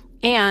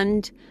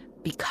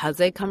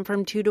because I come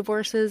from 2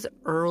 divorces,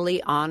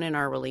 early on in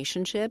our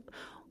relationship,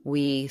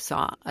 we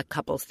saw a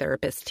couples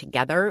therapist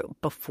together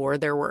before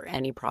there were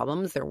any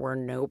problems. There were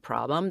no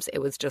problems. It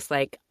was just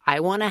like,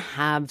 I want to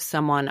have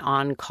someone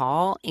on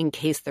call in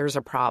case there's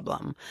a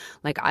problem.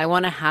 Like, I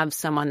want to have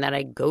someone that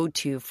I go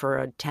to for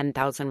a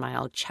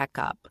 10,000-mile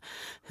checkup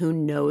who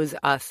knows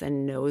us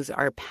and knows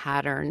our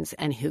patterns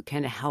and who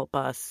can help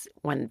us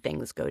when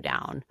things go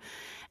down.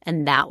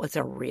 And that was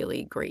a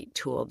really great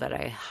tool that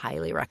I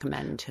highly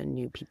recommend to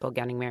new people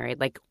getting married,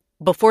 like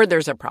before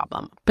there's a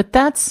problem. But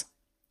that's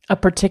a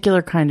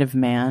particular kind of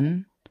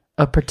man,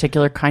 a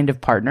particular kind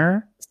of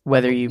partner,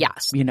 whether you,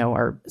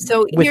 are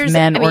with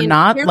men or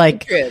not,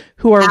 like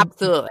who are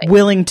absolutely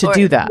willing to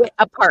do that.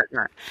 A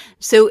partner.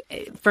 So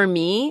for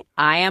me,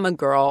 I am a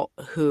girl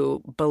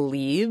who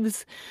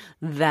believes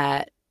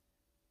that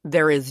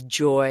there is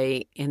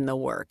joy in the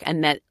work,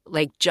 and that,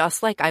 like,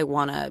 just like I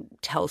want to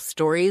tell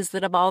stories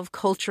that evolve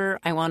culture,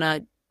 I want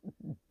to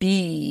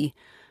be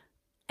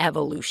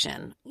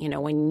evolution.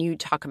 When you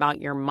talk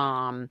about your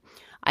mom,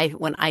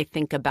 when I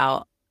think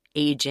about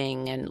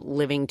aging and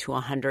living to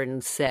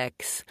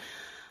 106,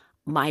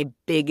 my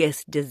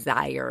biggest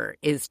desire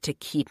is to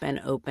keep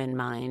an open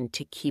mind,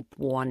 to keep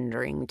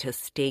wondering, to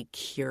stay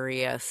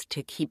curious,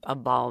 to keep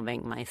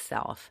evolving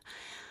myself.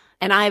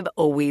 And I've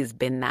always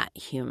been that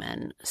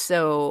human.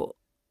 So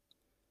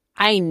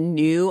I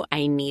knew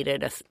I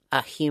needed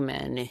a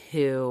human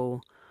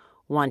who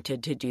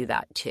wanted to do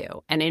that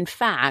too. And in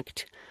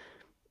fact,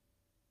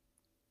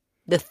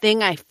 the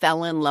thing I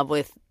fell in love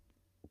with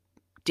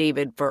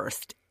David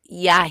first,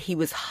 he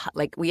was hot,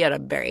 like, we had a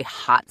very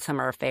hot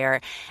summer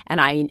affair,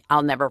 and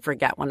I'll never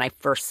forget when I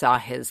first saw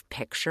his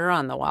picture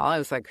on the wall. I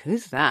was like,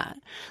 who's that?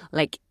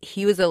 Like,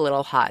 he was a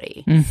little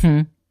hottie.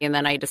 Mm-hmm. And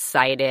then I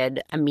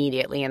decided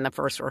immediately in the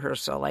first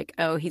rehearsal, like,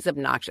 oh, he's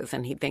obnoxious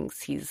and he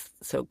thinks he's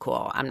so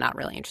cool. I'm not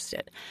really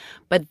interested.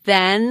 But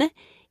then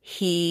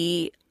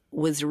he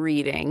was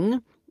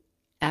reading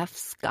F.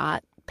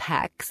 Scott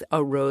Peck's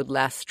A Road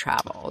Less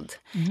Traveled.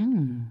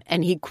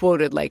 And he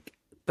quoted, like,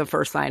 the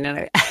first line,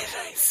 and I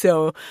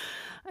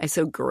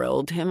so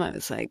grilled him. I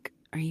was like,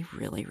 are you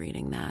really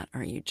reading that?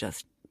 Or are you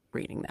just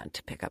reading that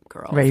to pick up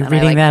girls? Right,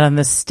 reading that on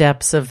the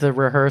steps of the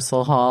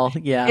rehearsal hall.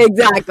 Yeah.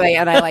 Exactly.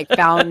 And I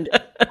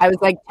I was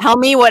like, tell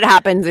me what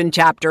happens in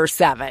chapter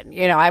 7.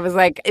 I was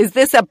like, is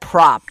this a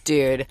prop,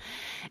 dude?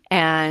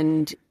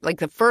 And like,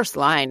 the first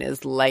line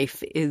is,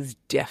 life is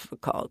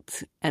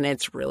difficult, and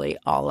it's really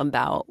all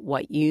about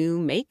what you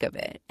make of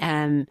it.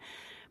 And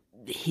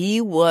he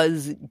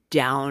was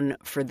down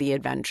for the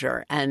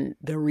adventure. And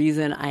the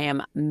reason I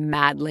am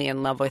madly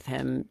in love with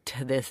him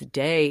to this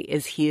day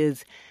is he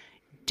is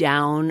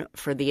down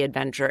for the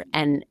adventure.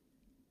 And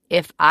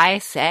if I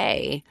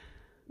say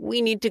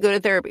we need to go to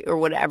therapy or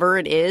whatever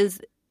it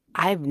is,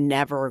 I've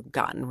never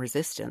gotten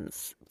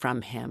resistance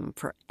from him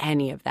for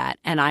any of that.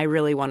 And I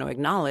really want to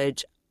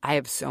acknowledge I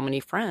have so many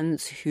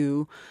friends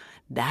who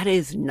that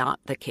is not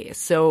the case.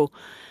 So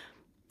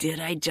did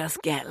I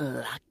just get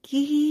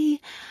lucky?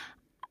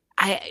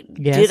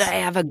 Did I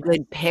have a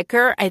good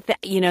picker?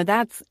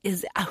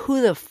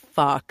 Who the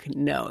fuck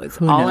knows?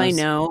 All I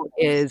know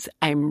is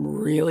I'm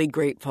really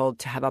grateful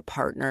to have a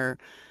partner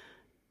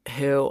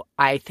who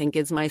I think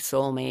is my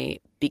soulmate,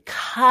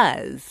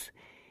 because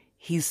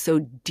he's so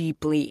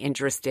deeply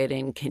interested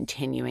in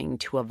continuing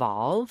to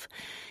evolve.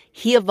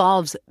 He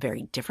evolves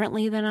very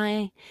differently than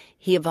I.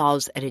 He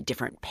evolves at a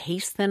different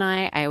pace than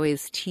I. I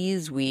always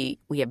tease we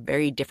have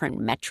very different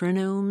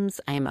metronomes.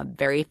 I am a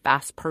very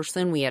fast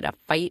person. We had a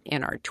fight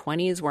in our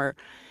 20s where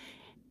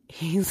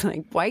he's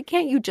like, why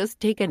can't you just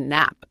take a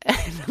nap?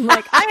 And I'm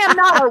like, I am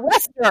not a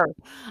rester.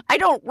 I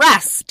don't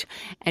rest.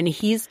 And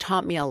he's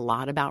taught me a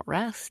lot about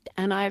rest,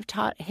 and I've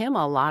taught him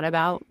a lot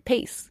about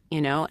pace,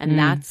 and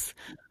that's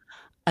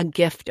a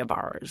gift of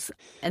ours.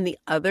 And the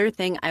other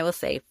thing I will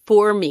say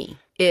for me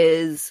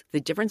is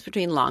the difference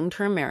between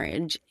long-term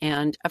marriage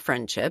and a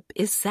friendship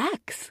is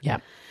sex. Yeah.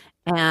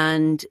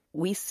 And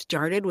we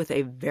started with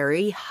a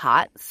very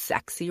hot,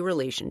 sexy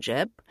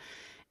relationship.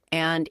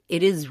 And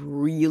it is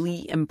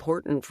really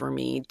important for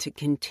me to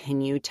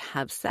continue to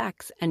have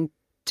sex and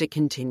to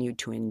continue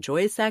to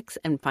enjoy sex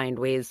and find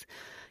ways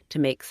to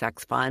make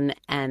sex fun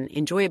and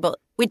enjoyable,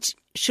 which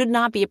should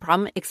not be a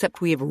problem,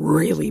 except we have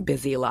really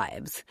busy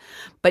lives.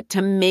 But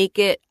to make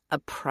it a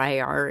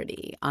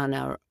priority on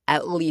a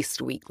at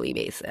least weekly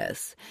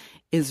basis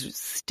is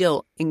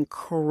still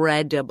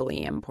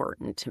incredibly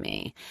important to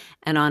me.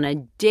 And on a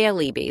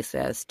daily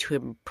basis, to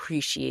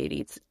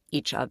appreciate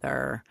each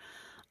other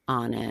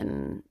on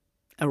an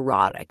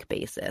erotic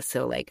basis.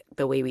 So like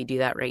the way we do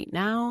that right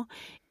now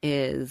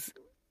is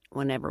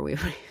whenever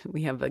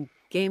we have a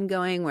game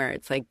going where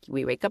it's like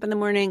we wake up in the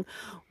morning,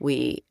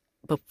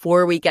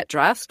 before we get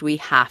dressed, we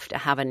have to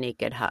have a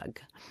naked hug.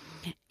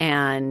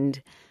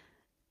 And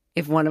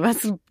if one of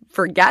us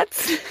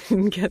forgets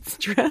and gets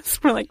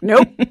dressed, we're like,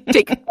 nope,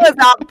 take your clothes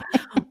off.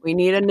 We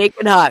need a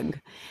naked hug.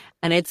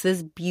 And it's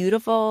this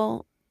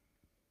beautiful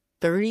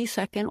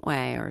 30-second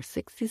way or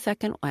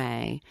 60-second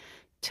way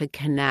to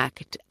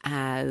connect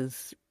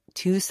as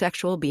two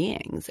sexual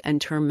beings and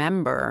to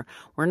remember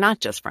we're not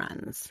just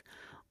friends,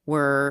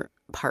 we're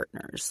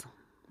partners.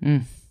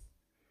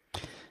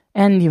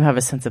 And you have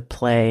a sense of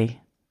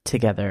play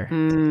together.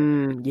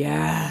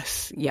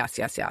 Yes.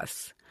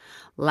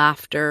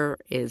 Laughter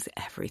is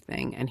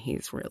everything, and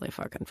he's really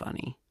fucking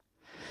funny.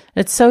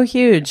 It's so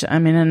huge. I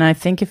mean, and I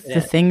think if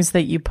the things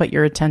that you put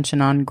your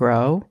attention on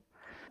grow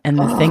and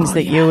the things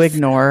that you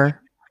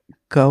ignore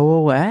go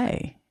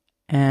away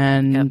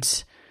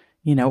and,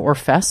 or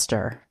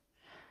fester.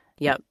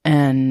 Yep.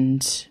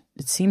 And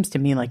it seems to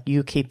me like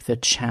you keep the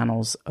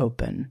channels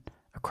open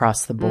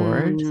across the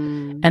board.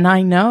 And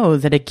I know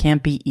that it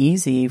can't be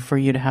easy for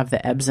you to have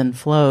the ebbs and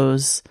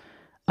flows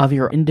of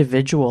your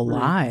individual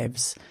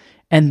lives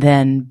and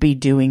then be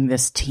doing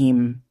this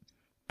team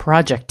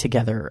project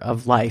together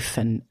of life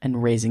and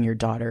raising your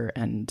daughter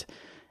and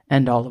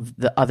all of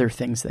the other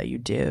things that you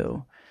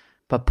do.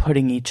 But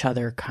putting each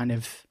other kind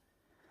of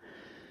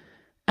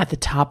at the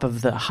top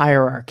of the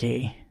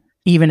hierarchy,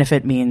 even if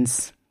it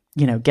means,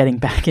 getting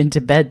back into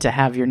bed to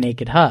have your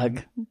naked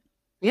hug.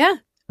 Yeah.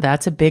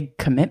 That's a big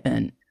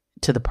commitment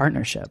to the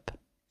partnership.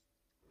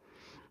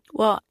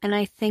 Well, and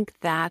I think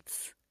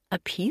that's a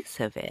piece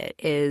of it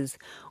is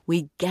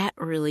we get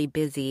really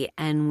busy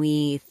and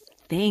we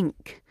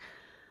think,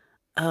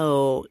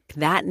 oh,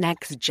 that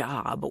next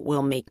job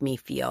will make me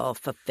feel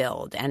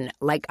fulfilled and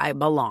like I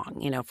belong,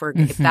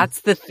 if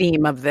that's the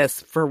theme of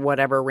this for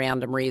whatever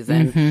random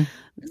reason,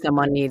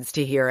 someone needs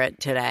to hear it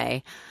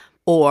today,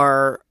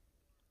 or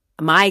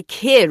my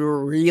kid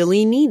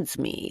really needs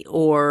me,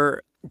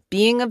 or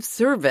being of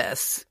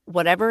service,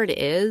 whatever it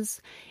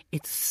is,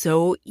 it's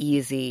so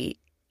easy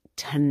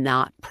to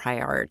not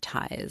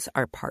prioritize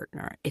our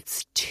partner.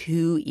 It's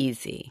too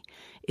easy.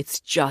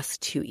 It's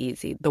just too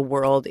easy. The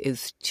world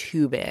is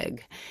too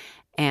big.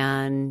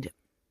 And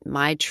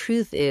my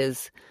truth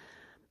is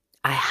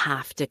I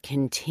have to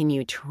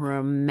continue to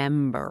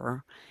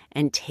remember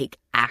and take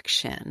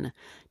action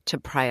to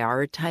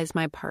prioritize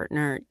my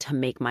partner, to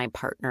make my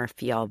partner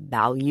feel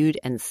valued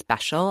and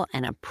special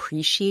and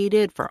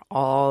appreciated for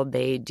all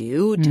they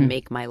do to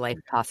make my life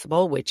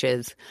possible, which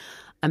is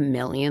a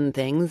million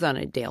things on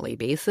a daily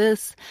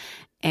basis,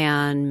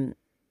 and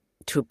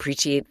to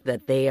appreciate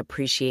that they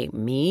appreciate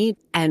me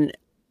and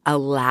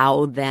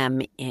allow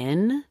them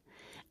in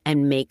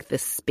and make the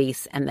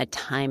space and the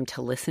time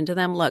to listen to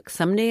them. Look,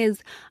 some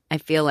days I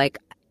feel like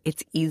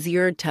it's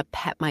easier to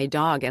pet my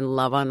dog and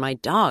love on my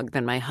dog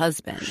than my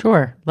husband.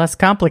 Sure, less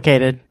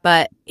complicated.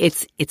 But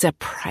it's a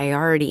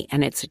priority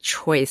and it's a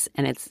choice,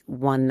 and it's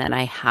one that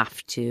I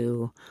have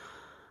to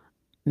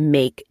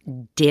make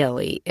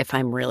daily if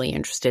I'm really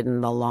interested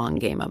in the long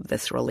game of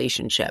this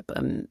relationship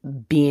and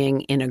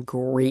being in a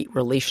great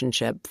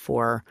relationship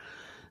for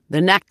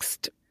the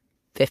next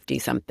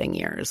 50-something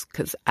years,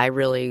 because I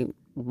really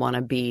want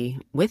to be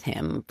with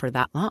him for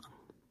that long.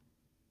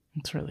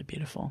 It's really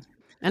beautiful.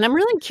 And I'm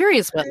really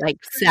curious what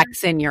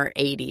sex in your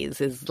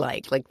 80s is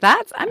like.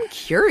 I'm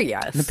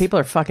curious. The people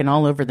are fucking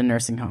all over the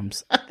nursing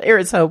homes. There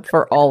is hope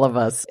for all of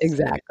us.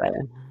 Exactly.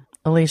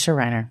 Alysia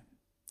Reiner,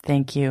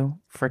 thank you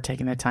for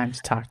taking the time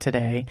to talk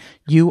today.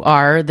 You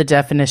are the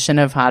definition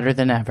of hotter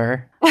than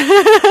ever.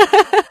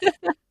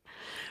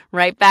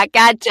 Right back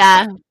at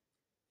ya.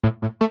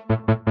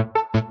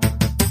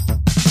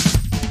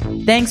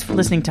 Thanks for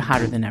listening to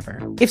Hotter Than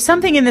Ever. If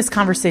something in this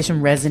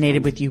conversation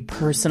resonated with you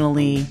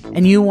personally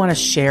and you want to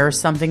share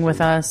something with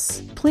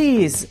us,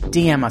 please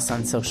DM us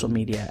on social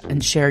media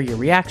and share your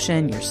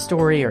reaction, your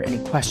story, or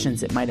any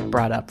questions it might have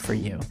brought up for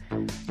you.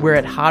 We're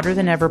at Hotter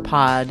Than Ever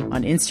Pod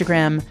on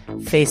Instagram,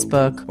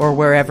 Facebook, or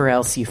wherever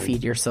else you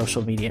feed your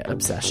social media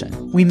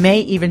obsession. We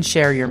may even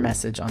share your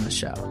message on the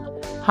show.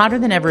 Hotter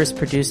Than Ever is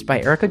produced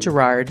by Erica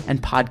Gerard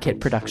and Podkit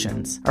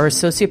Productions. Our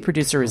associate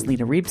producer is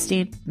Lena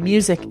Reebstein.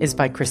 Music is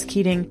by Chris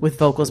Keating with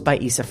vocals by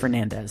Isa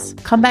Fernandez.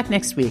 Come back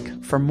next week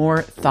for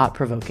more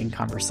thought-provoking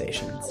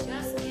conversations.